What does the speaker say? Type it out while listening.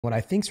What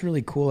I think's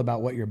really cool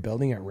about what you're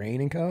building at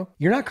Rain & Co.,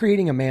 you're not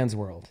creating a man's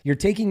world. You're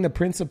taking the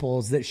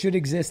principles that should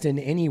exist in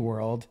any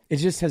world. It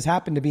just has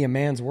happened to be a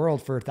man's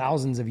world for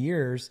thousands of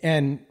years.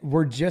 And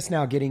we're just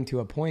now getting to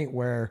a point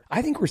where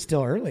I think we're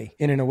still early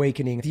in an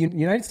awakening. The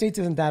United States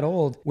isn't that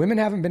old. Women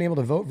haven't been able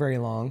to vote very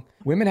long.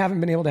 Women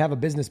haven't been able to have a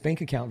business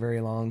bank account very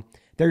long.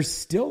 There's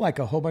still like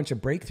a whole bunch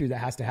of breakthrough that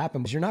has to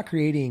happen. But you're not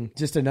creating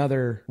just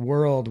another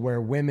world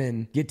where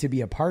women get to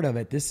be a part of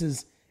it. This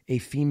is a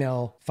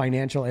female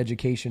financial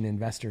education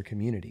investor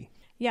community.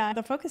 Yeah,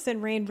 the focus in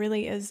Rain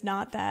really is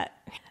not that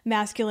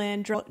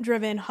masculine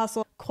driven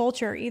hustle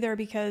culture either,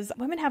 because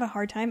women have a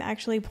hard time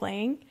actually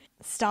playing,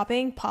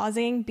 stopping,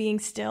 pausing, being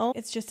still.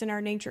 It's just in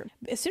our nature.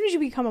 As soon as you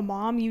become a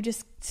mom, you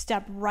just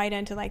step right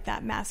into like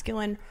that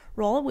masculine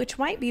role, which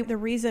might be the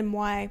reason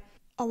why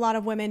a lot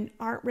of women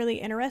aren't really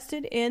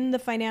interested in the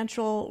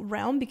financial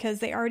realm, because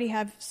they already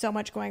have so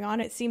much going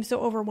on. It seems so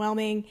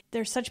overwhelming.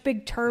 There's such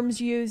big terms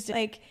used.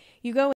 Like you go